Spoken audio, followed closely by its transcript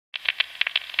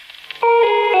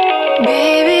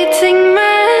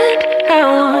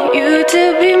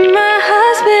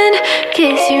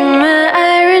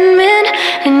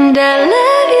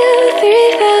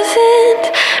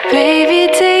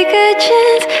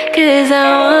'cause I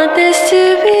want this to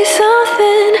be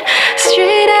something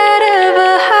straight out of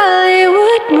a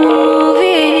Hollywood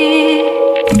movie.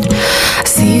 I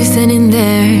see you standing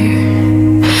there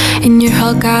in your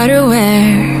Hulk outerwear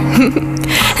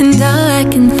and all I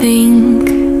can think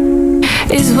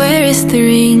is where is the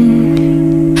ring?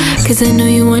 'Cause I know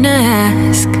you wanna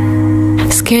ask,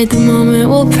 scared the moment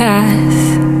will pass.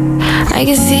 I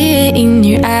can see it in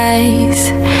your eyes,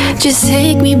 just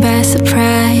take me by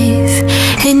surprise.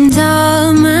 And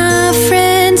all my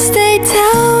friends, they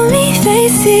tell me they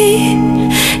see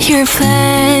you're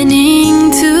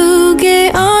planning to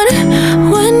get on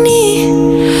one knee.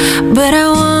 But I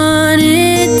want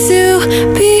it to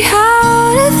be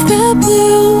out of the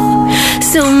blue,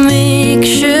 so make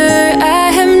sure I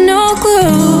have no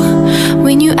clue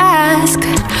when you ask.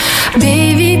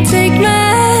 Baby, take my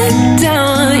hand, I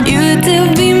want you to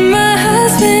be my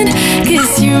husband,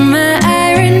 'cause you're my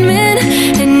Iron Man,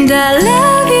 and I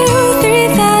love you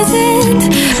 3000.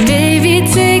 Baby,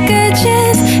 take a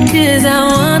chance, 'cause I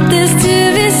want this to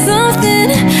be something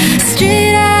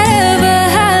straight out of a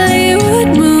Hollywood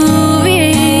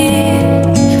movie.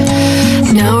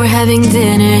 Now we're having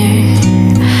dinner,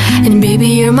 and baby,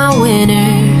 you're my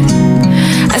winner.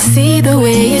 I see the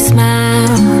way you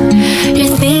smile,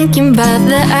 you're thinking about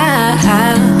the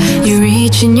aisle. You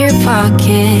reach in your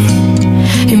pocket,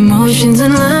 emotions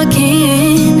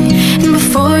unlocking, and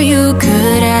before you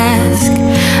could ask,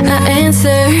 I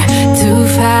answer too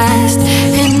fast.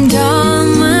 And all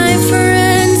my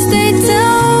friends, they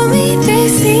tell me they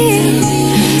see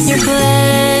you're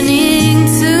planning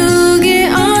to get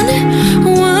on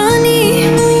one knee.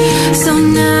 So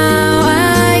now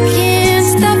I can't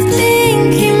stop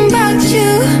thinking about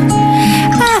you.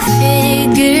 I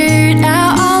figured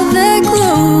out all the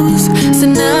clues, so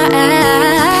now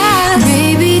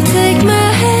baby, take my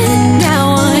hand, I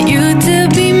want you to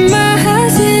be my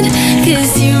husband,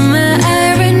 'cause you're my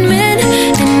Iron Man,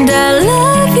 and I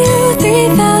love you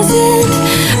 3000.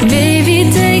 Baby,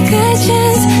 take a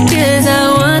chance, 'cause I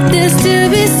want this to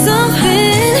be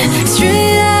something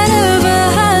straight out of a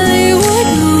Hollywood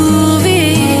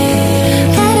movie.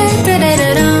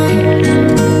 Ba-da-da-da-da-dum.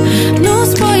 No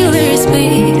spoilers,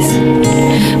 please.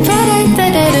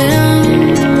 Ba-da-da-da-da-dum.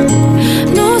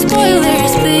 No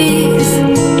spoilers, please.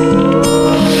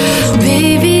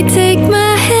 Baby, take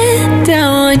my hand, I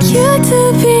want you to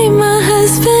be my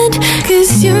husband,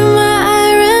 'cause you're my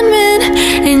Iron Man,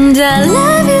 and I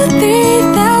love you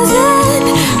 3000.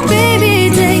 Baby,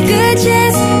 take a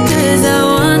chance, 'cause I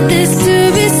want this to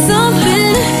be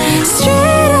something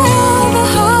straight out of a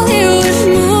Hollywood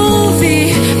movie.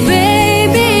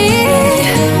 Baby,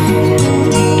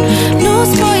 no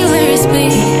spoilers,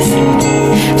 please.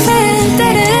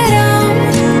 Ba-da-da-da-dum.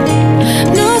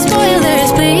 No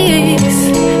spoilers, please.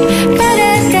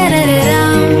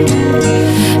 Ba-da-da-da-da-dum.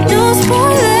 No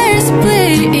spoilers,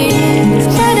 please.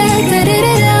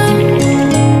 Ba-da-da-da-da-dum.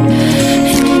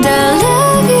 And I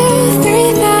love you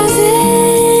 3000.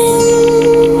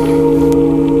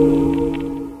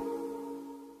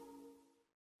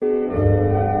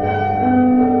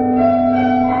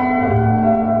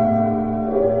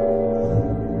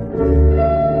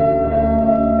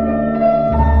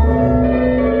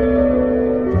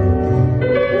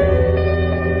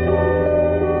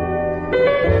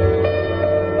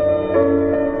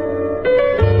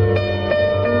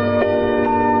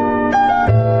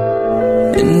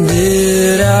 And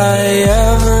did I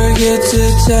ever get to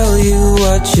tell you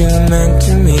what you meant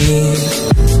to me?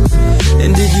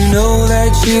 And did you know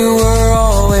that you were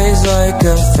always like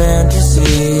a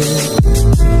fantasy?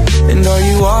 And are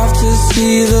you off to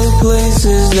see the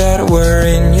places that were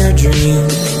in your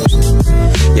dreams?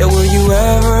 Yeah, will you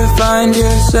ever find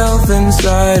yourself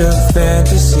inside a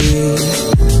fantasy?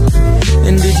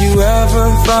 And did you ever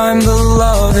find the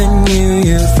love in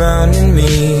you found in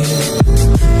me?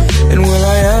 And will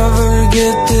I ever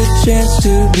get the chance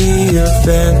to be your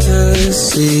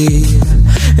fantasy?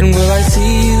 And will I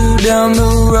see you down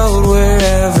the road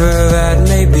wherever that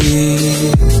may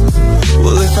be?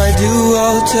 Well, if I do,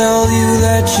 I'll tell you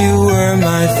that you were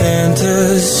my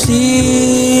fantasy.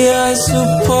 I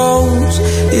suppose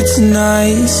it's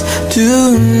nice to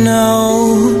know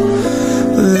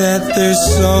that there's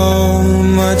so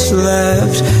much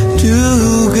left to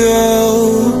go.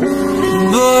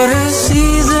 But as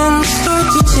seasons start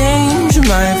to change,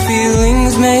 my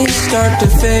feelings may start to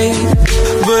fade,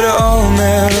 but I'll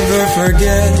never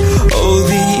forget, oh,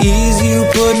 the ease you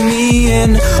put me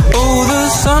in. Oh, the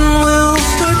sun will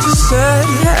start to set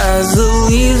as the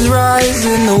leaves rise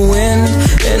in the wind.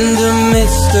 And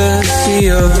amidst the sea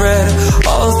of red,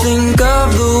 I'll think of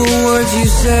the words you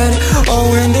said.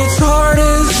 Oh, and it's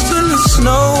hardest in the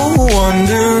snow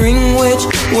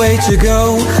way to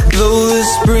go, though the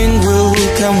spring will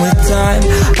come with time.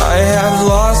 I have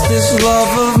lost this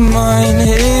love of mine.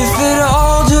 If it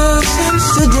all just ends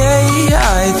today,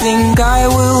 I think I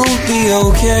will be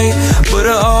okay. But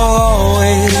I'll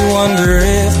always wonder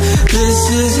if this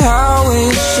is how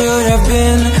it should have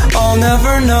been. I'll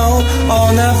never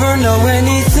know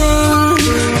anything.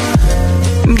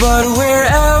 But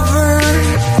wherever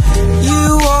you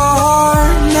are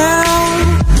now,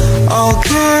 I'll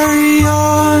carry on.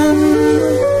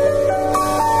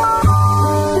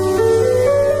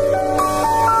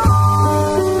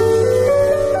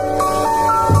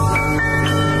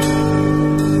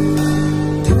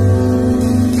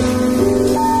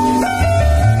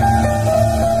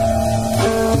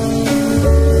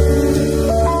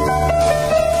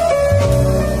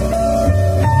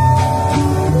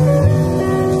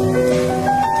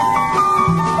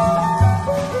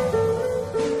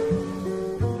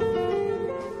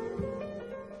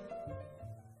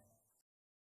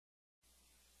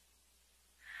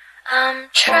 I'm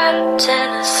trapped in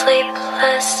a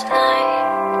sleepless night,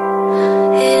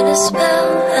 in a spell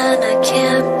and I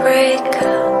can't break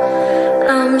out.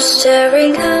 I'm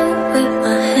staring out with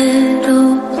my head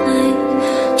all blank,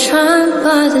 trying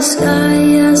by the sky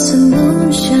as the moon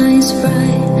shines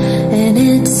bright. And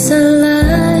it's a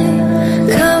lie,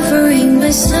 covering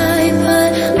my sight,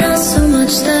 but not so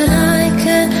much that I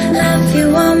could have you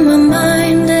on my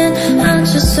mind. And I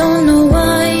just don't know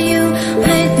why you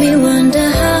make me wonder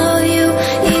how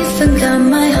got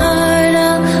my heart.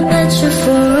 I'll let you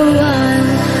for a while.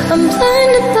 I'm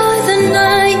blinded by the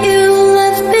night you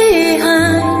left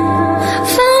behind.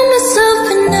 Found myself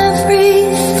in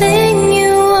everything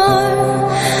you are.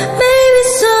 Maybe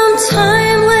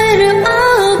sometime later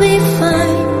I'll be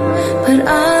fine, but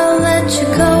I'll let you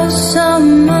go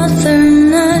some other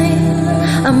night.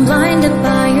 I'm blinded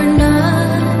by your night.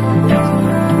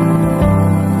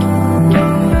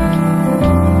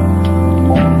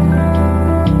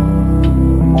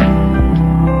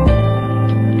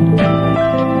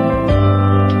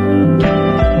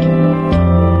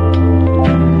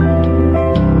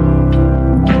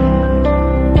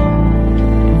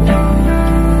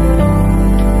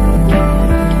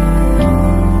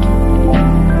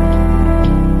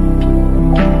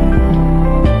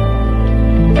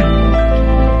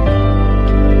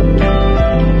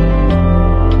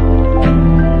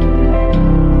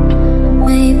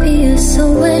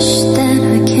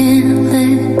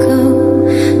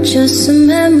 Just a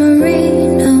memory,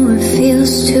 no, it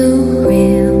feels too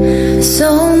real. So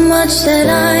much that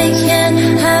I can't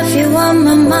have you on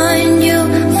my mind. You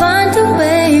find a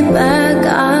way back,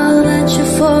 I'll let you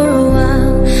for a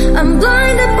while. I'm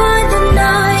blinded by the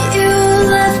night you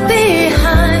left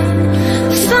behind.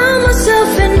 Found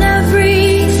myself in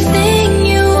everything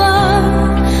you are.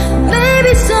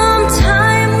 Maybe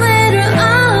sometime later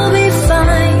I'll be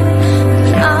fine,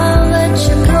 but I'll let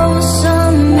you go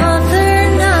some other.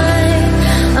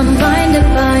 I'm blinded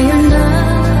by your love.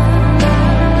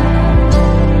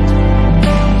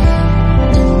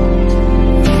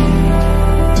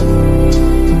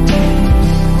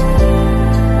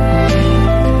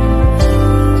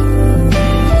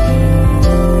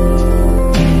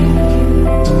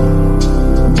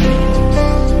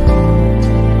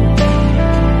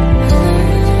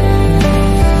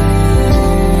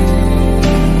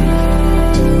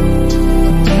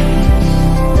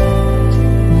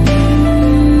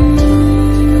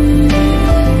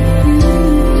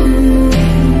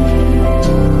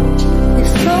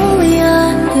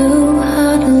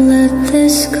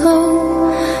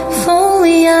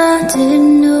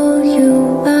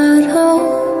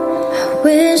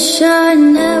 I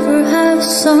never have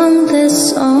sung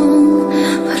this song,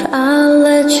 but I'll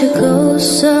let you go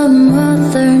some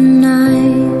other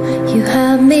night. You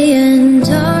had me in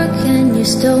dark and you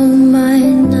stole my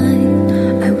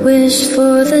night. I wish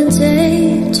for the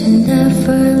day to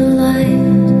never light.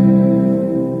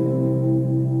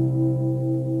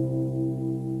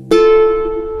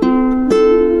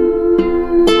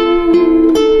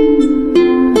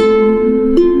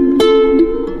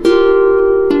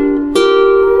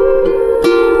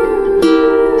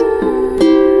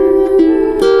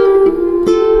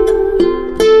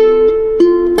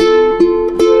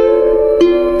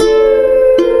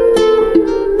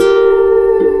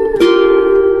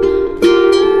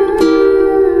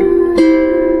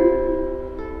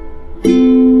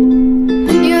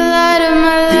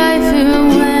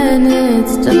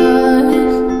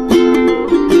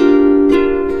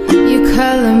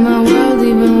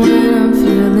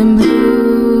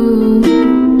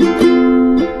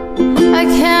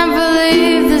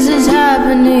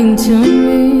 To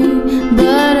me,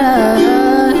 but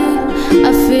I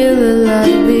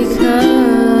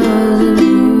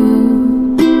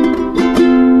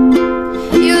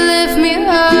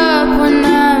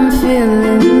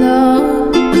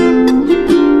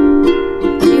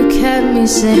kept me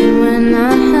sane when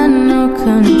I had no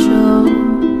control.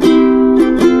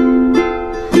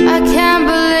 I can't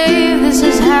believe this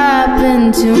has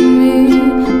happened to me,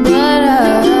 but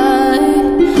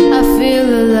I feel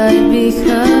alive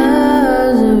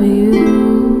because of you.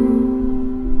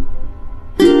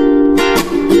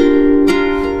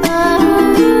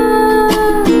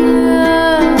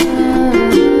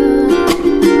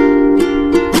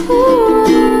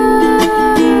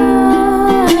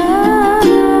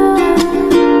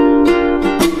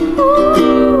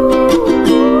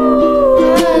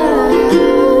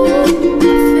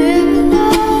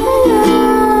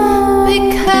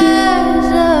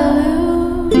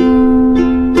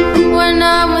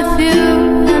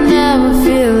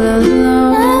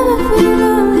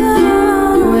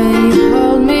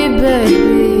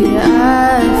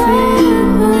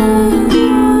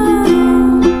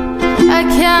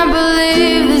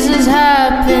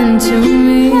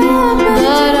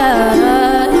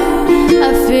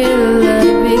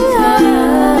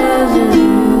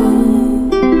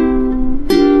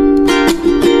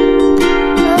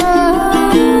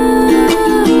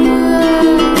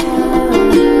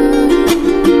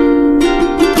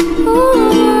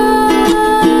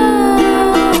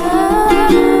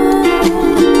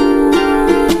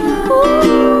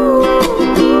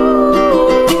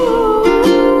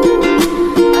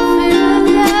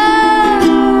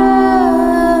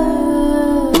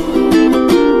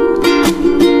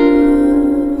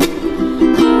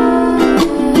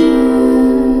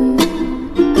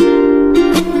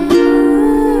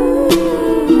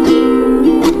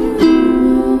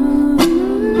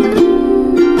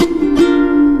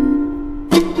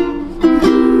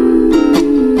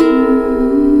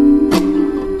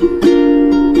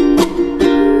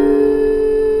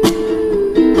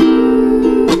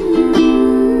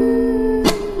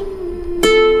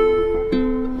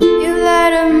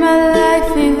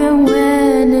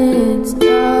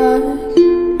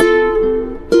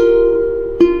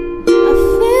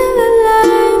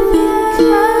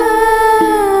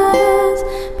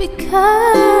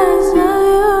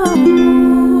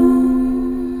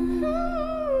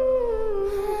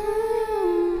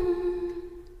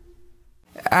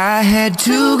 I had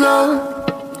to go,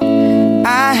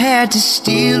 I had to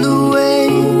steal away.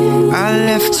 I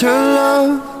left her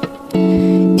love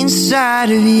inside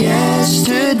of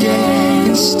yesterday,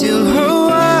 and still her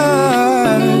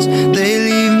words, they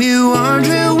leave me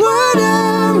wondering what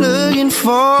I'm looking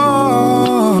for.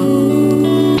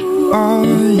 Oh,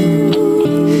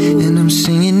 yeah. And I'm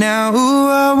singing now, ooh,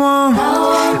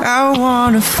 I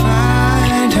wanna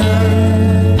find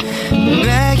her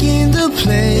back in the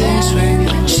place where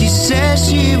she said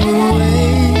she would wait.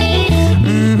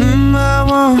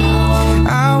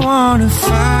 I wanna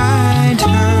find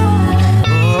her.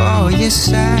 Oh,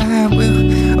 yes I will.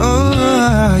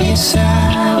 Oh, yes I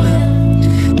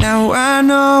will. Now I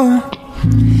know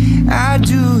I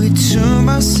do it to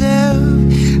myself.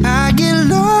 I get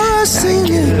lost in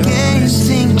the game,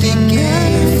 thinking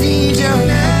everything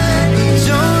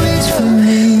don't reach for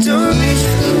me. Don't reach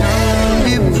for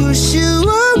me. It push you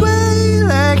away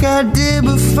like I did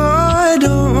before. I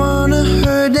don't wanna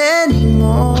hurt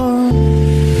anymore.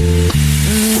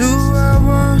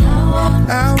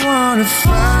 I wanna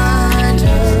find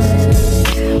her.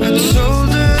 I told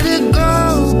her to go,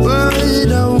 but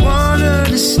I want her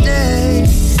to stay.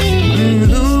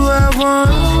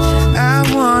 I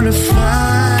wanna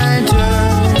find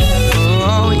her.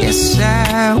 Oh, yes I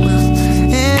will,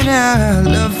 and I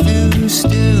love you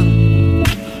still.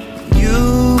 You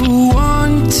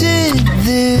wanted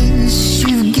this,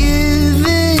 you've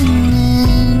given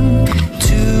in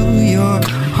to your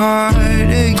heart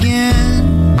again.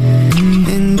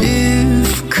 And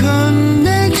if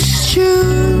connects you,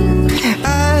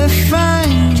 I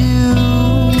find you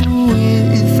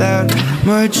without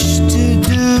much to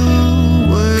do.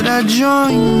 Would I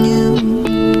join you?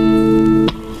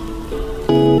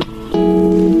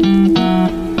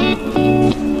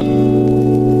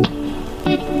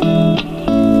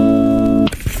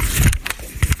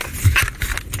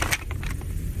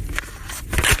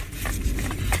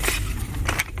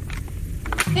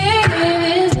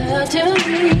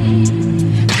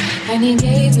 And he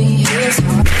gave me his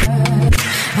heart.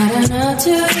 I don't know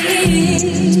to read,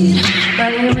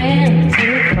 but he went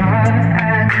too far.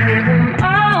 I gave him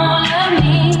all of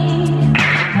me,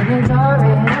 and he's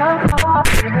already apart.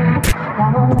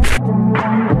 Now I'm looking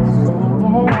and just singing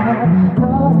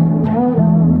out.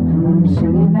 I'm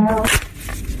singing out.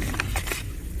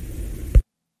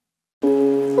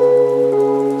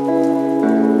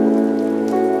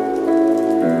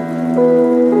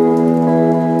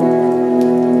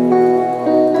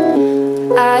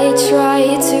 I try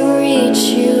to reach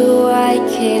you, I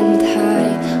can't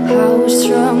hide how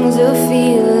strong the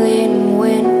feeling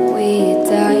when we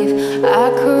dive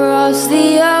across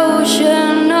the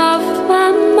ocean of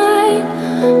my mind.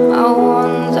 My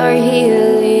wounds are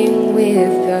healing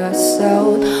with the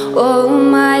soul. All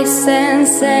my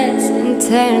senses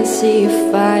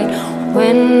intensified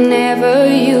whenever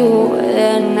you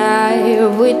and I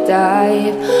would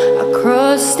dive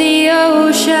across the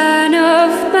ocean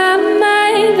of my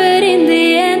mind. But in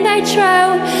the end I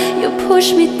drown, you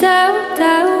push me down,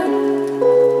 down.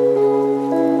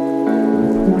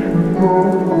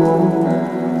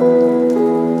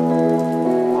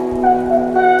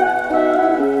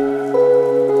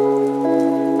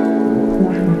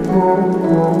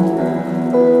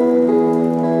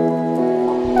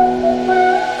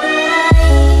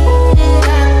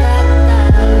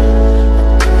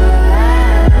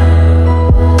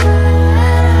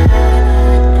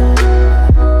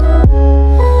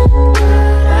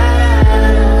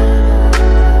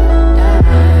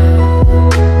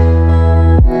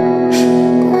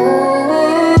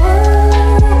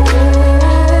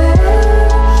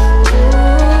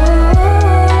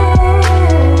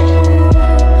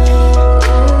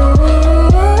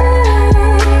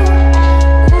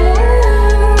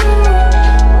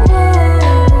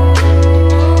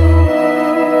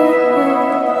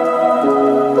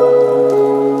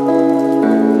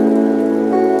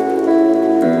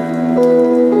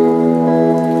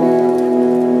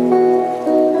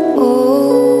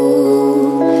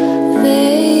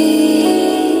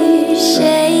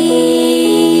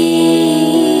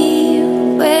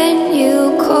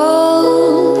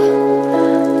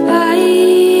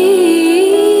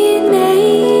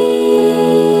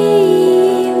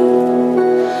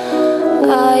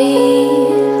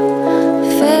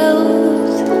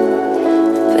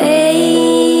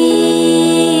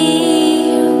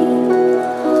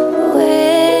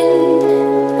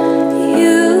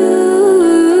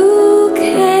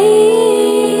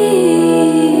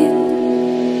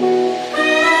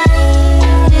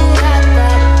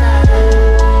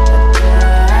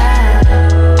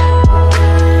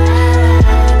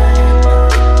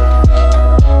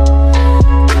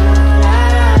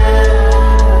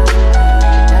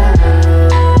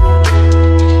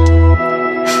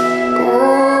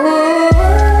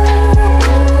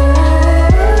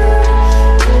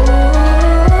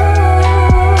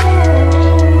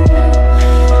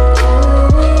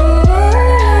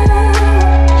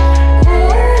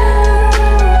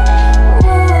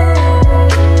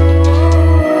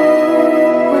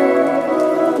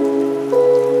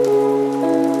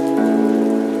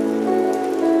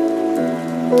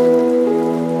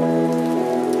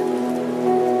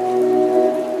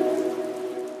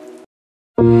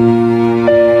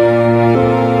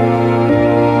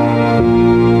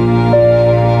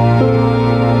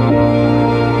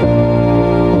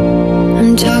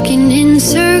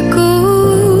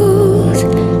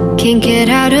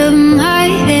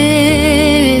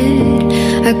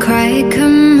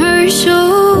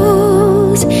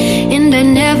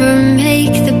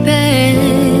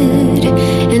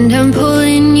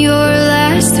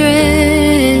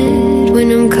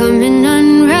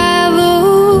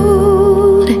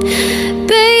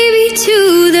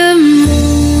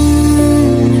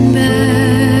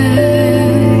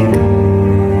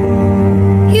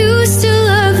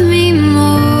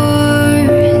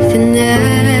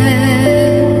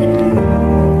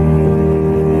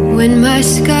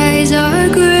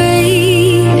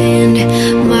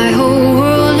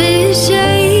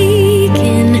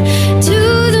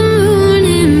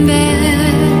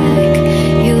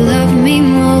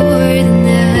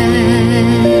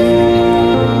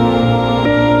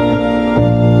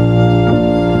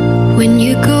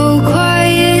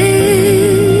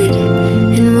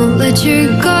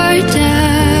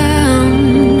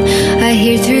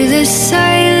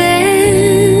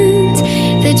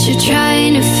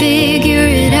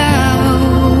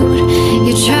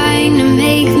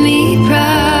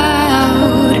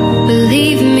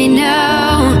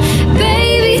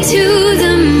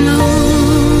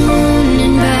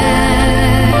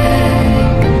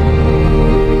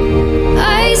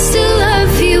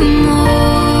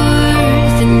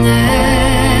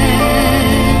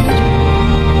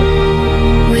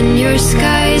 When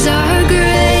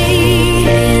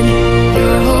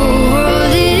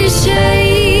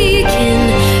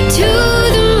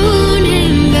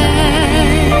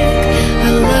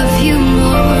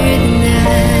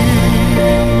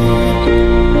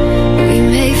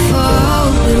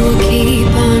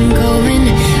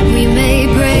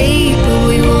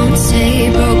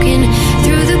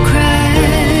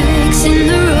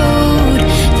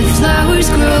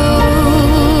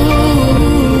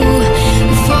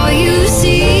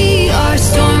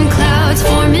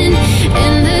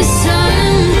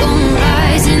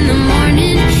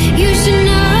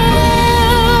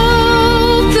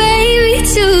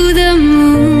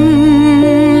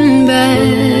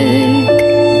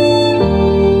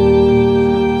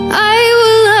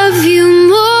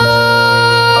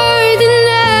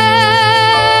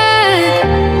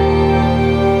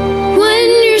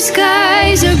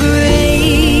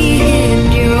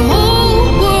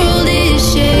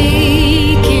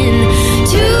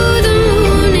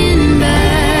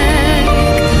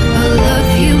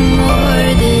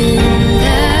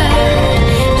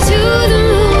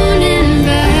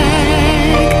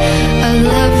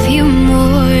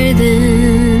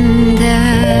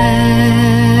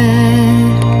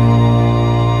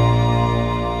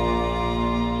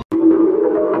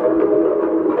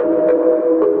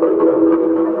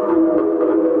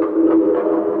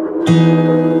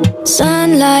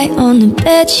Sunlight on the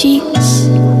bed sheets,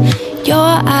 your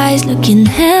eyes looking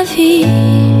heavy.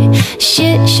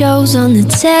 Shit shows on the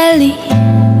telly,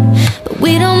 but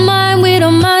we don't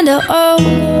mind at all.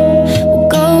 We'll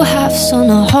go halves on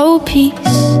a whole piece.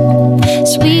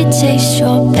 Sweet taste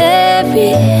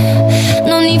strawberry.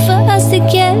 No need for us to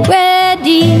get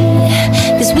ready,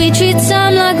 cause we treat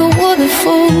time like a war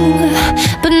before.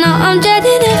 But now I'm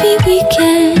dreading every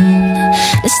weekend.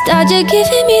 Nostalgia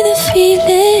giving me the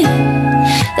feeling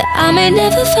that I may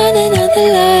never find another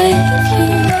like you.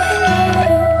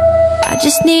 I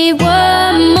just need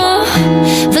one more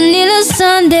vanilla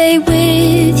Sunday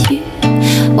with you,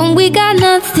 when we got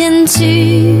nothing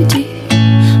to do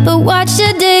but watch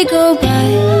the day go by.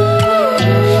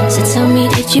 So tell me,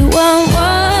 did you want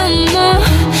one more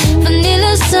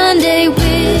vanilla Sunday with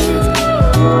me?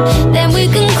 Then we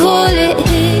can call it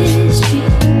history,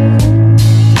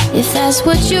 if that's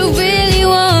what you really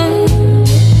want.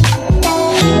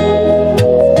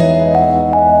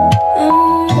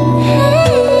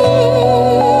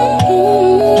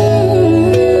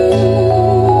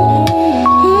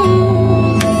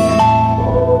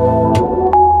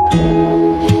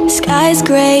 Sky's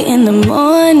gray in the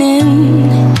morning,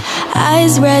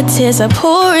 eyes red, tears are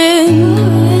pouring.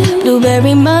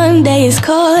 Blueberry Monday is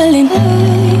calling.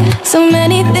 So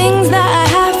many things that I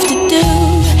have to do.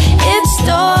 It's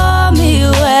stormy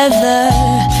weather,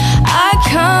 I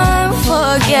can't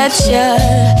forget you.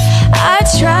 I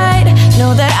tried,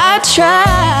 know that I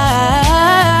tried.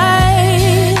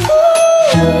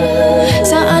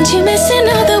 So aren't you missing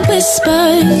all the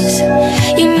whispers?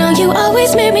 You know you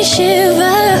always made me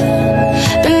shiver,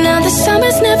 but now the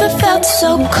summer's never felt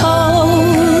so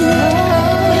cold.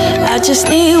 I just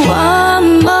need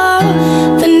one more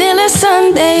vanilla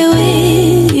Sunday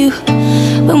with you,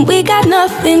 when we got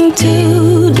nothing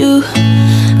to do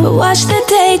but watch the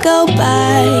day go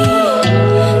by.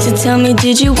 So tell me,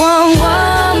 did you want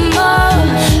one more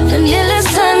vanilla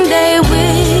Sunday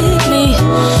with me?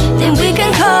 Then we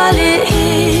can call it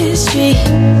history,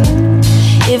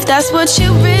 if that's what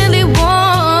you really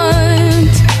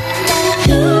want.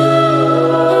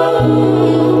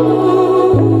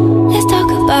 Let's talk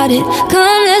about it,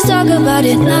 come let's talk about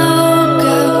it now,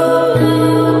 girl.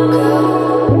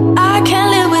 I can't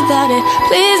live without it,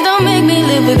 please don't make me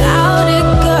live without it,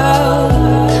 girl.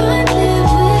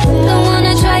 Don't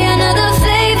wanna try another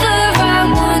flavor, I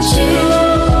want you.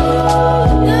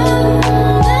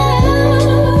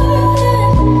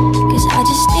 Cause I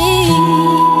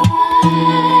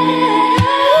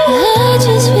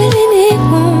just really need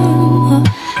one more.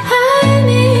 I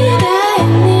need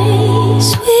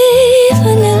sweet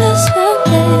vanilla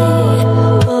Sunday.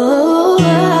 Oh,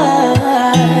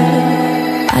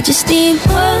 I just need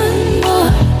one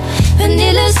more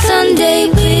vanilla Sunday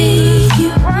with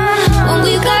you, when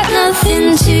we got nothing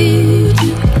to do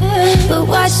but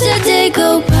watch the day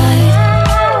go by.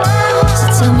 So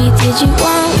tell me, did you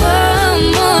want one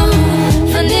more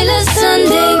vanilla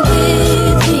Sunday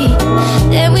with me?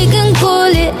 Then we can call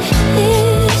it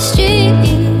history,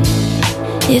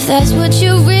 if that's what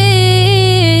you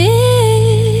really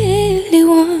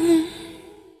want.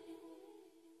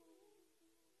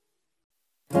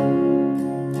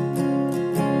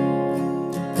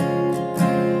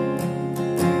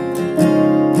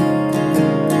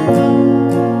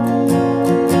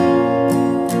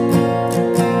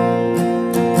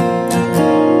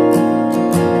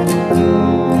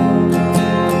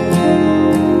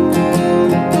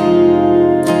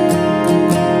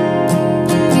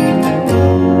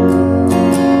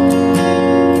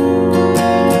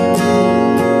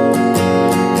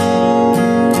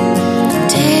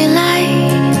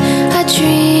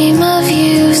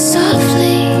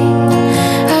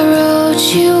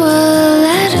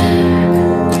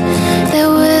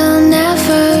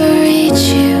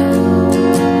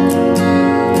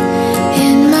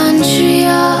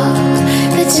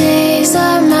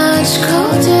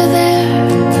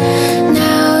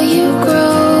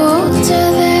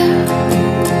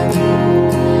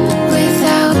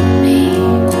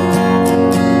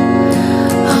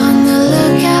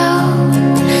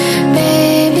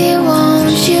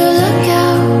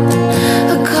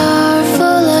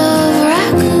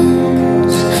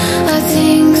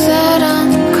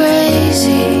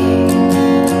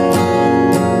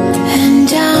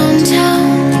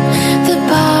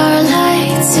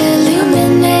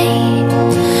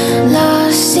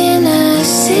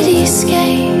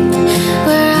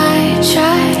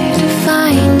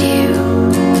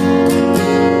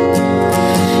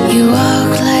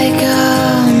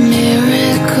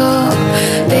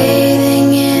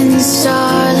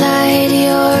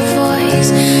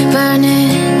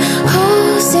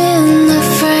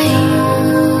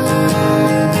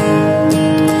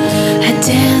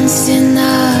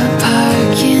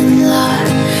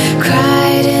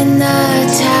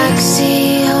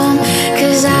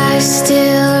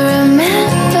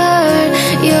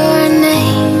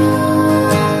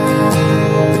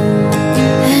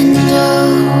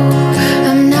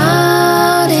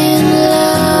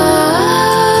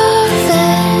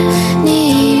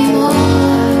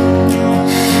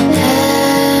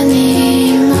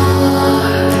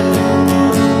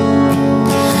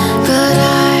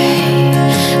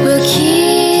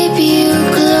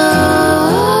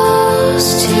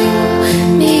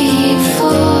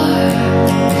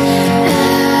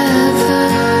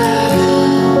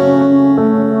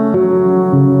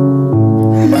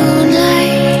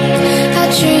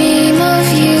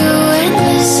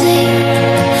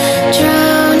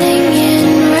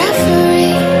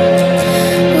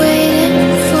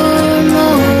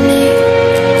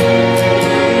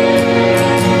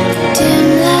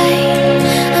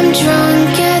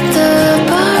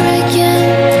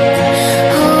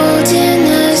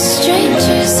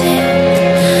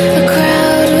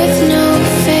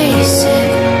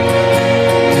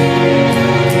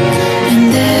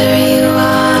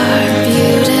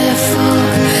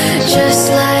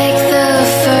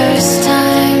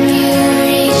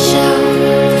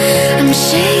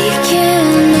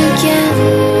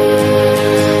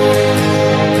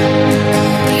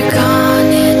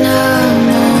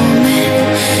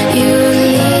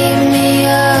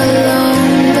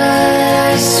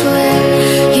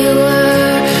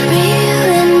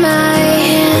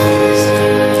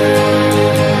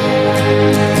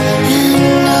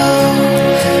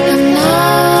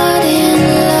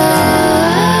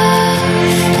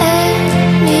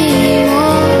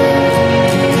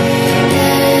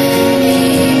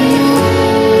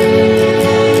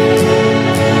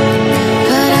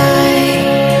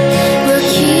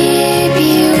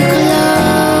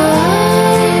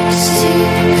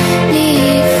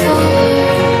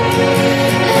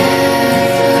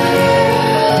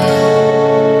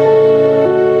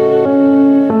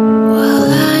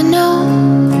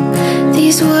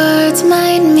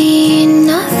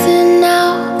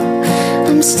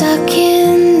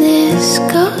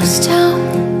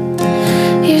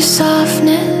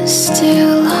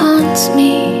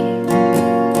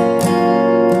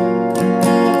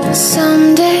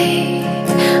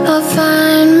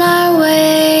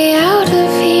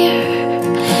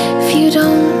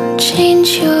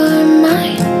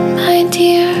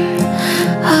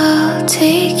 I'll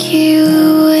take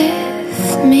you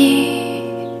with me.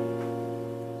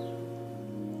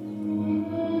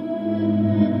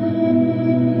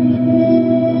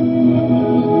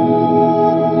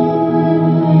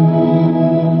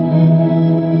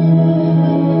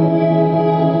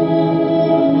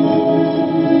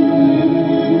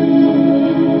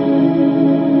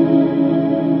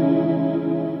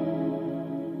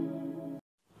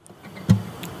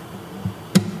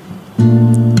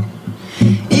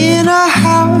 In a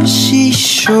house, she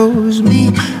shows me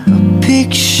a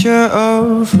picture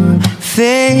of her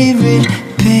favorite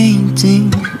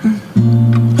painting.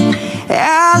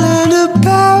 I learned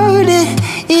about it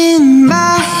in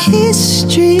my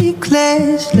history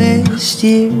class last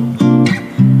year.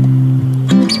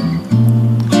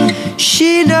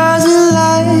 She doesn't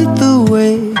like the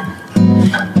way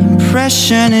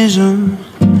impressionism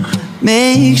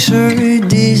makes her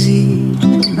dizzy.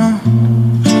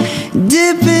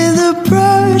 Dipping the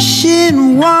brush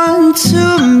in one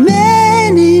too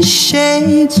many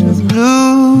shades of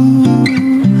blue.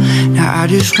 Now I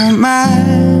just want my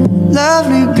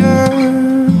lovely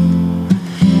girl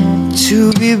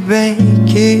to be back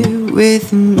here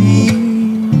with me.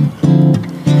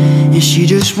 And she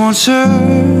just wants her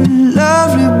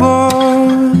lovely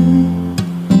boy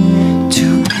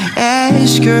to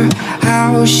ask her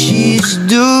how she's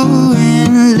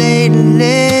doing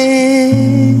lately.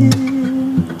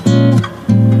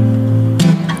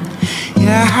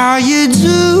 Yeah, how you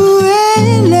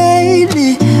doing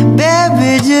lately,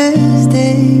 baby, just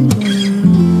take me.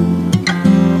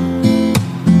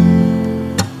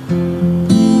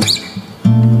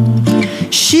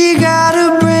 She got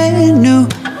a brand new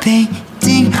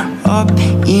painting up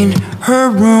in her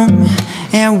room,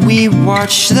 and we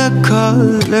watch the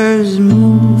colors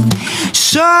move.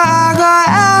 So I go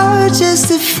out just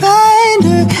to find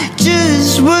her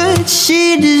just what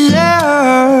she deserves.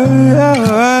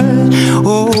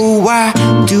 Oh, why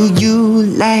do you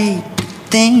like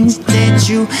things that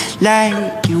you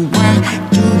like? And why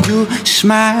do you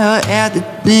smile at the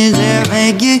things that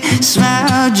make you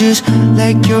smile? Just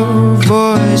like your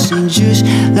voice and just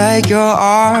like your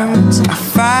art, I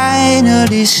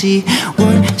finally see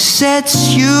what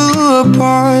sets you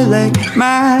apart. Like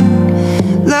my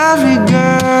lovely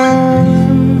girl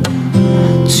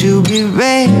to be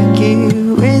back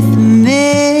here with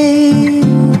me.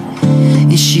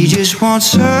 And she just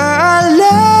wants her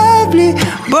lovely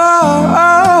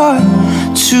boy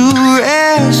to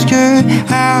ask her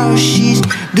how she's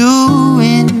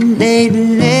doing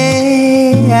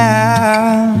lately.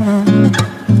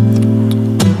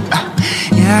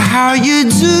 Yeah, how you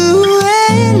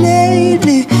doing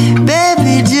lately,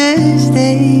 baby, just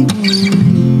take me.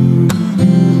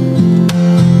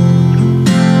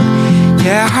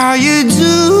 Yeah, how you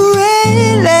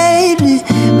doing lately,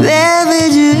 baby,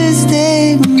 just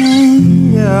take me.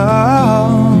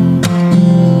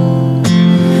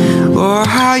 Or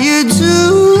how you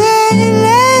doing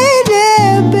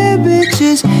lately, baby,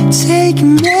 just take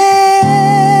me.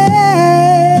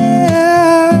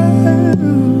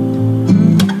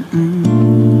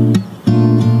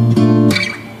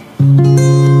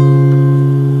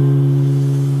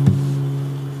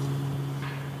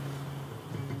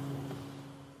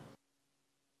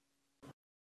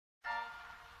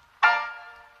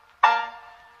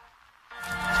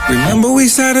 Remember we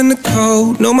sat in the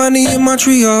cold, no money in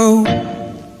Montreal.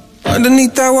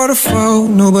 Underneath that waterfall,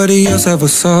 nobody else ever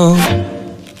saw.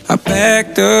 I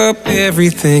packed up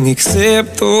everything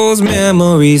except those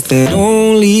memories that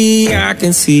only I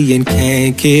can see and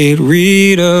can't get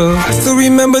rid of. I still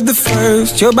remember the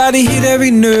first, your body hit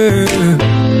every nerve.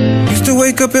 Used to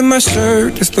wake up in my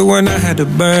shirt, that's the one I had to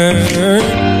burn.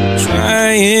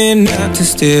 Trying not to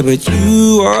stare, but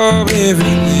you are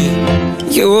everywhere.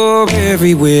 You're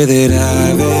everywhere that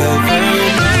I've ever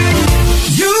been.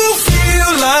 You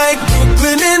feel like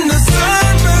Brooklyn in the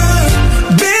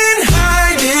summer. Been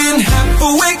hiding, half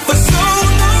awake for so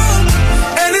long.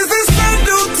 And it's this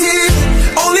specialty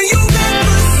only you've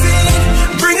ever seen,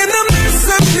 bringing the mess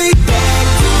of me back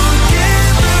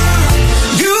together.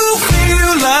 You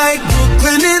feel like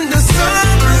Brooklyn in the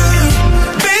summer.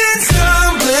 Been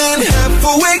stumbling, half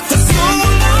awake for so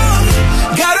long.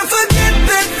 Gotta forget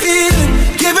that feeling.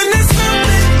 Giving it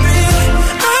something real.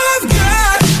 I've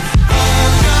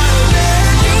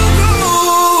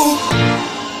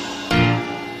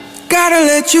got to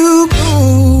let you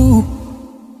go.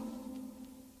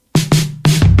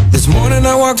 This morning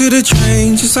I walked to the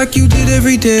train just like you did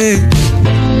every day.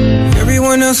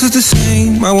 Everyone else is the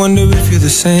same, I wonder if you're the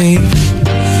same.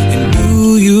 And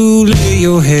do you lay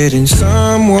your head in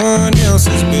someone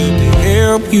else's bed to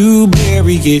help you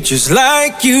bury it just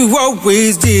like you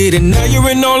always did. And now you're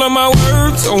in all of my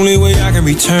words, only way I can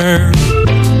return.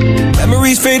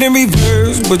 Memories fade in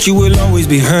reverse, but you will always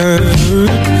be heard.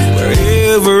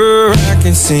 Wherever I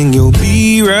can sing, you'll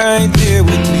be right there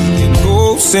with me. In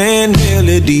ghosts and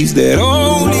melodies that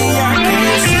only I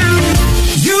can sing.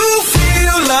 You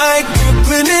feel like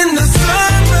Brooklyn in the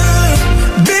summer.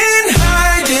 Been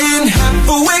hiding, half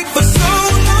awake for so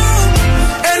long.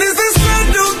 And it's this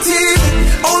subtlety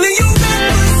only you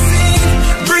ever see,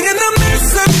 bringing the mess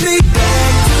of me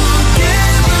back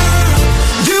together.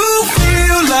 You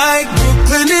feel like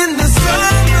Brooklyn in the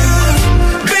summer.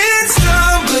 Been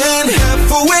stumbling, half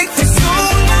awake for so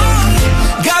long.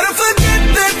 Gotta forget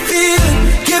that feeling,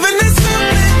 giving it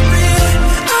something real.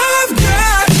 I've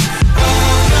got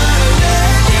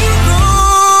let you go,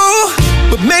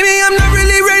 but maybe I'm not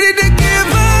really ready to give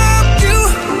up you,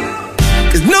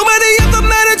 'cause nobody ever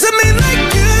mattered to me like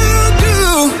you do.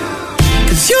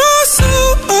 'Cause you're so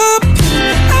up,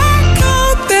 I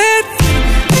caught that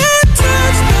and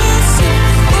touched the sea.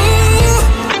 Ooh,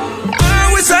 I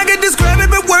wish I could describe it,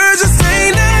 but words just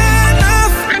ain't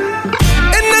enough.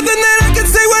 And nothing that I can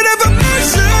say would ever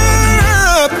measure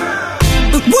up.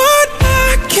 But what I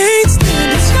can't stand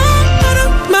is you're out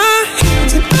of my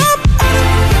hands and I'm out of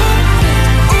your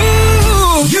hands.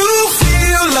 Ooh, you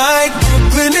feel like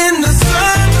Brooklyn in the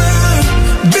summer.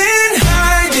 Been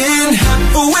hiding,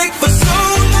 half awake for so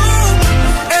long.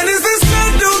 And it's this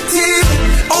subtlety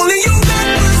only you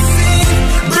ever see,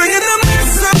 bringing the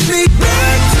mess of me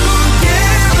back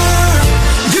together.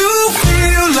 You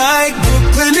feel like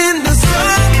Brooklyn in the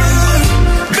summer.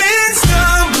 Been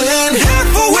stumbling, half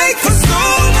awake for so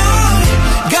long.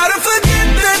 Gotta forget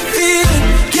that feeling,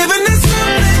 giving it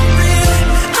something real.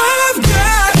 I've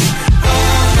got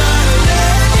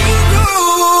let you go.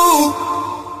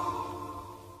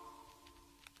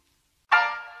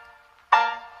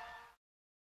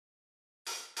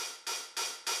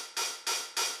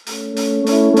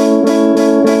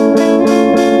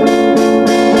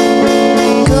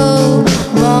 Go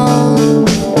wrong,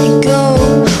 you go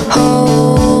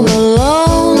home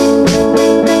alone.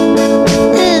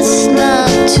 It's not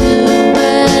too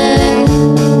bad.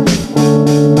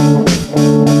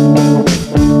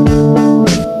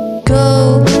 Go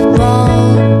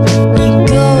wrong, you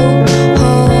go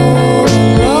home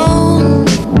alone.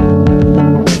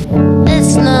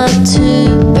 It's not too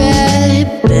bad,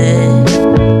 babe.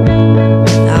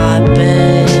 I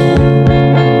bet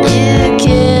you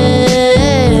can.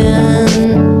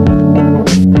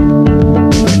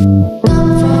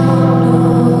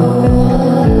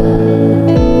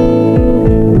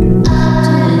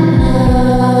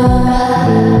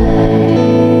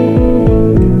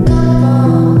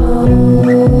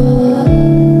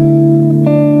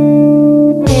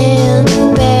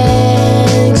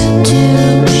 Handbags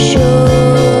too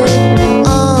short,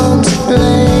 arms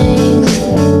length.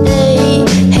 They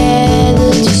had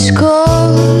to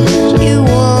score. You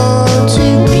want to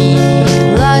be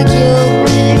like your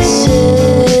big sis.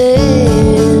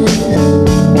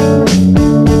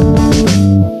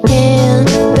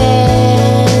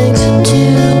 Handbags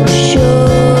too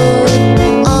short,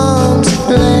 arms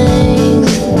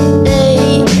length. They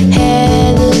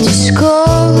had to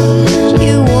score.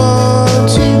 You want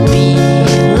to be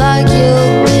like your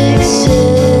big sis.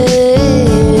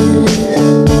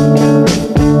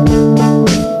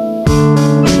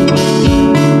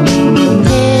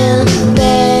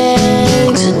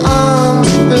 Handbags,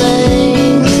 arms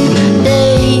length.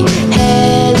 They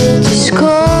had to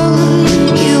score.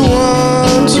 You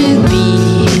want to be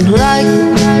like.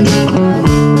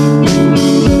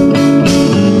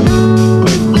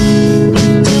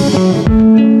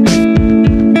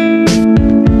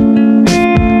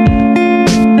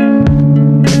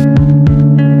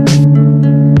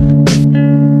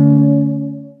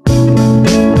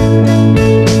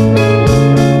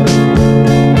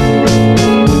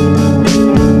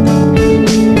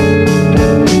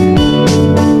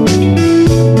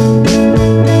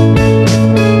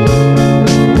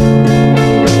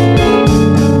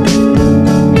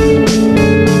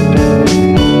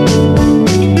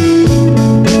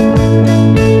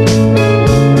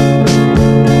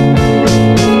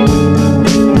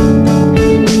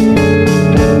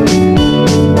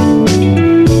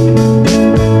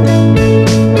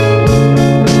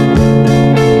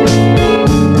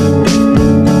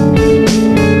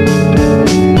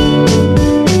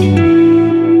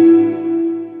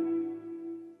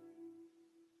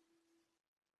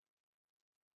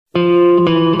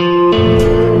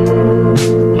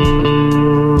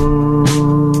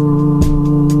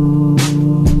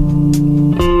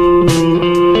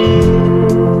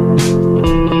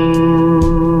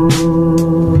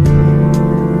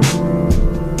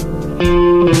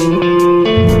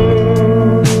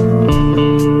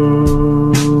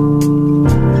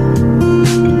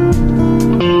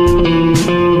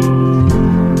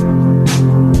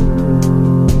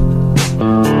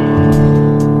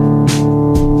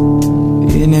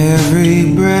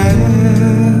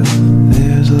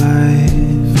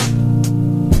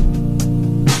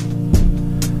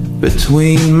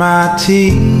 between my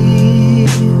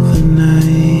teeth, a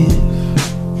knife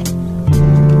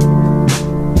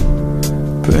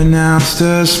pronounced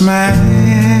us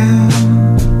man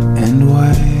and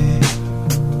wife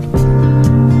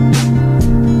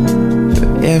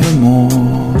forevermore.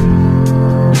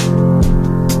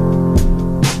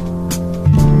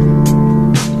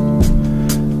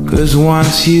 'Cause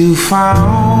once you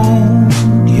found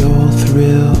your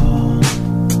thrill,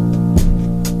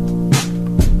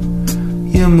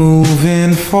 you're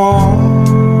moving for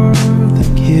the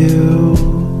kill.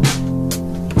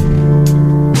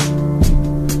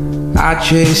 I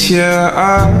chase you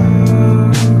up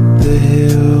the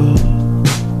hill,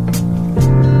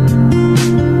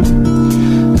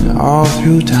 and all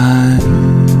through time.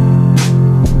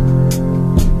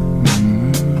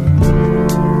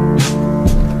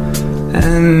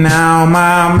 And now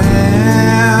my memory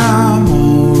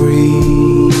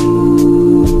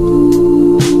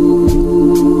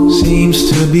seems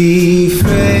to be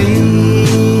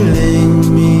failing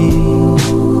me.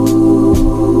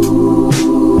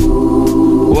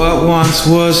 What once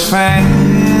was fantasy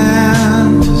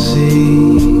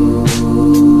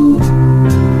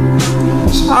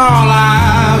is all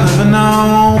I've ever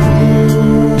known.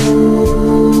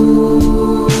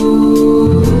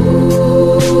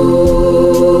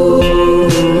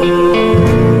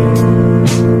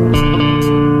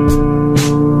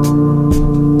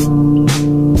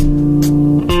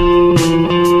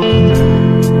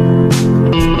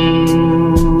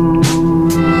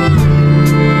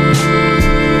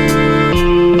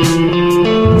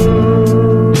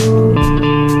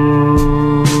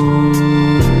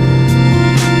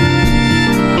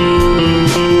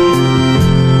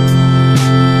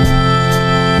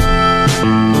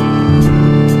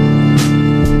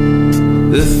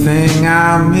 The thing I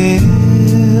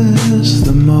miss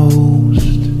the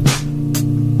most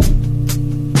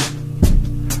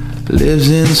lives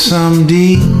in some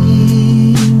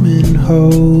demon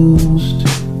host.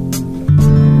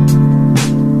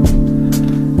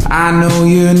 I know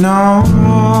you're not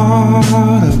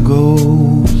a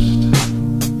ghost,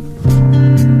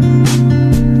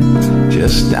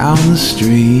 just down the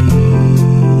street.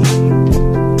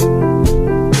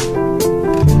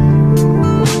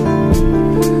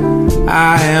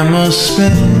 I am a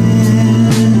spinning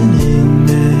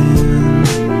man,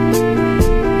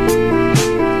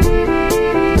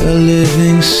 a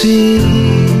living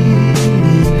ceiling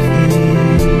fan.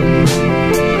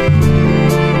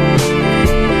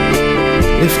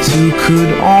 If two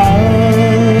could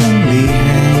only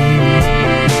hang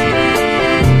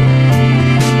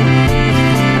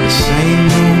the same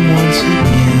room once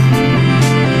again.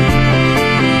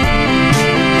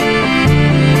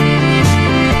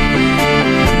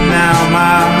 Now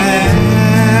my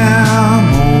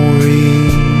memory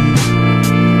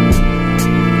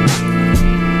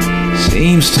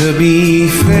seems to be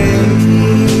failing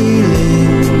me.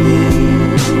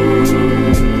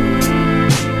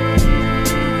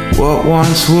 What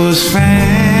once was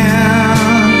fantasy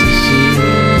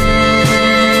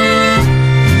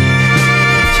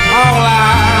is all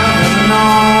I've ever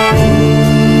known.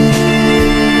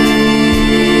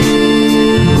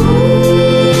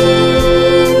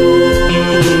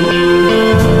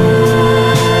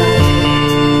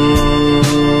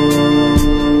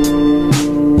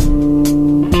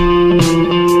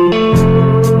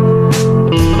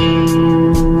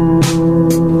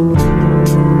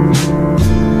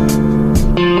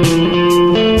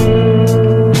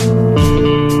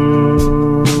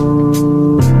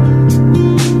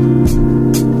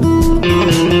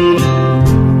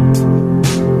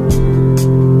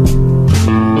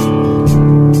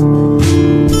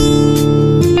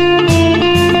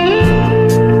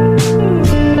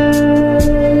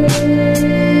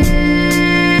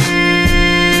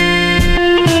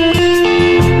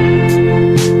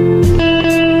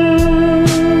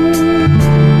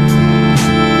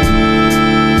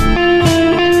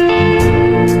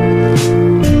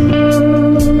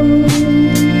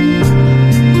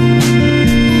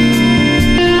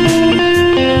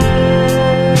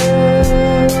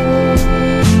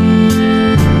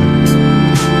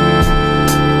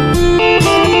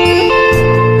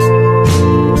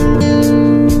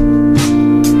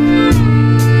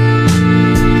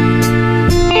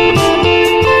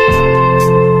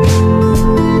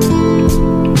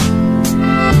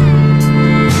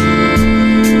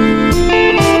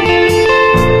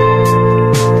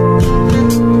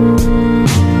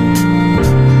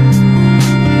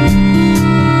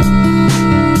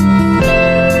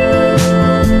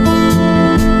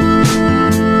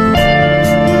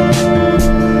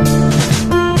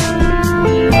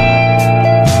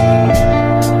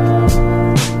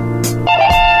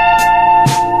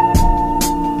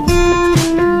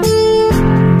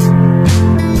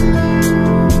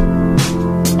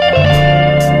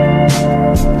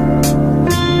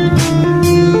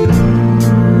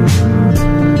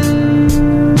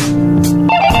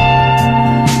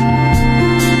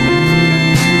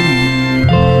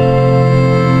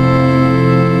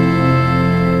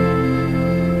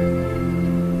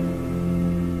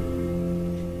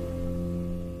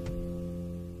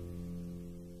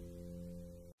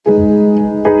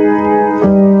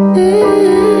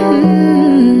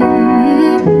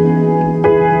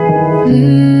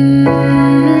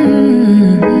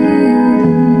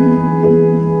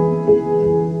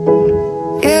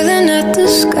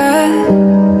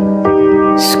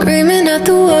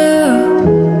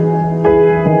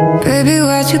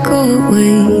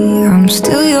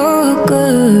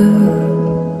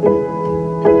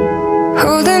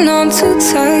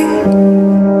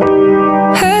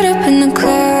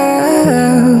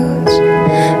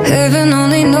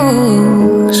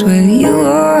 knows where you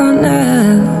are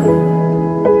now.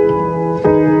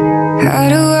 How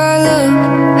do I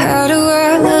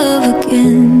love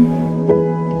again?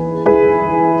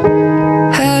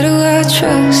 How do I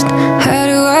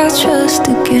trust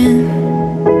again?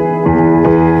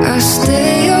 I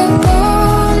stay up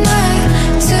all night,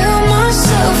 tell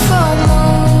myself I'm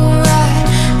alright.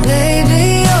 Baby,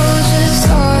 you're just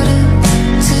harder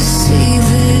to see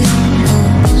than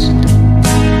most.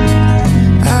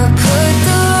 I put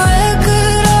the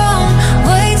record on,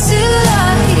 wait till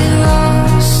I hear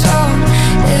our song.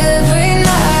 Every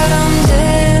night I'm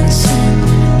dancing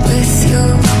with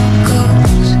your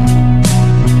ghost.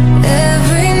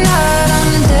 Every night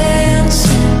I'm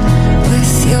dancing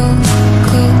with your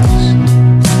ghost.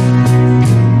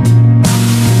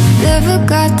 Never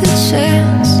got the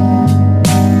chance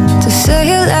to say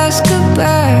your last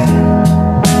goodbye.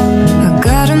 I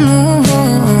gotta move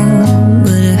on,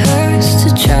 but it hurts to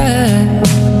try.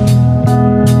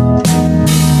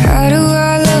 How do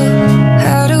I love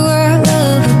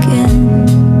again?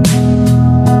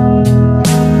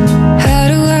 How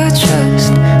do I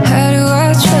trust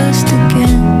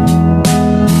again?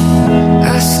 I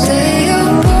stay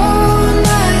up all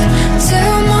night,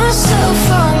 tell myself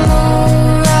I'm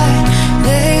alright.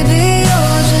 Baby,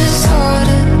 you're just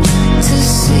harder to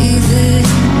see than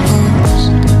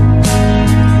most.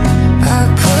 I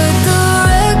put the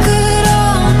record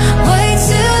on, wait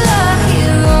till I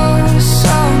hear our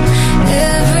song.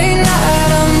 Every night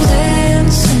I'm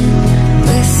dancing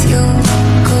with your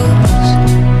ghost.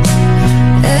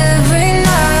 Every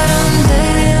night I'm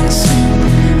dancing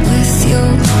with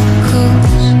your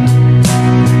ghost.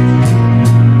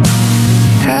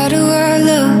 How do I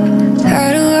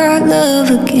love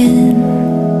again?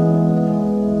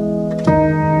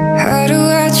 How do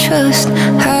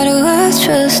I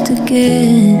trust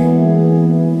again?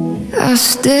 I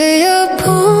stay up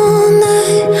all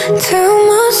night, tell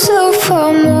myself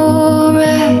I'm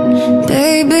alright.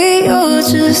 Baby, you're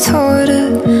just harder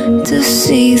to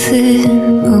see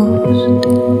than most.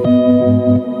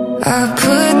 I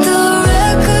put the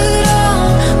record on,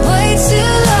 wait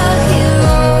till I hear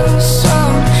our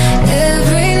song.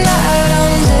 Every night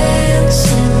I'm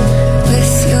dancing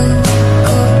with your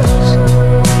ghost.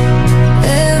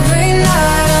 Every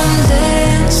night I'm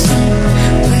dancing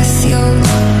with your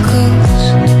ghost.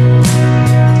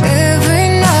 Every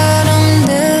night I'm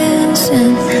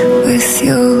dancing with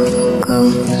your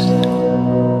ghost.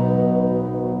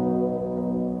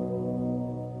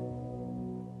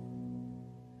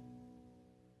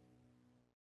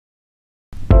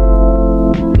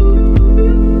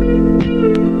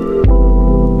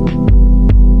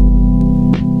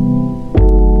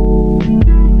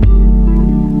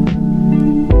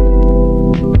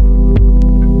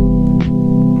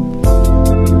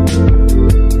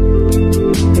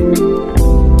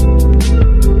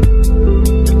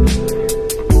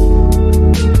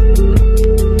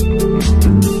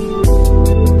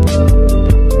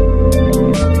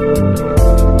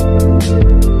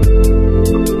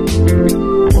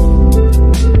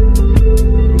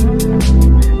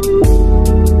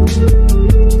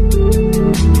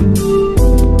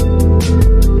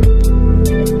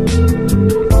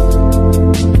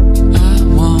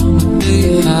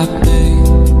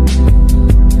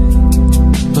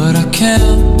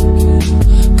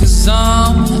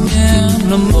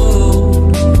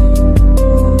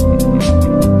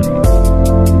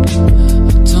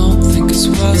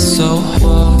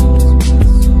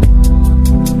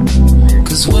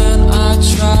 Cause when I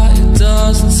try, it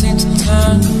doesn't seem to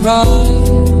turn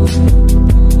right.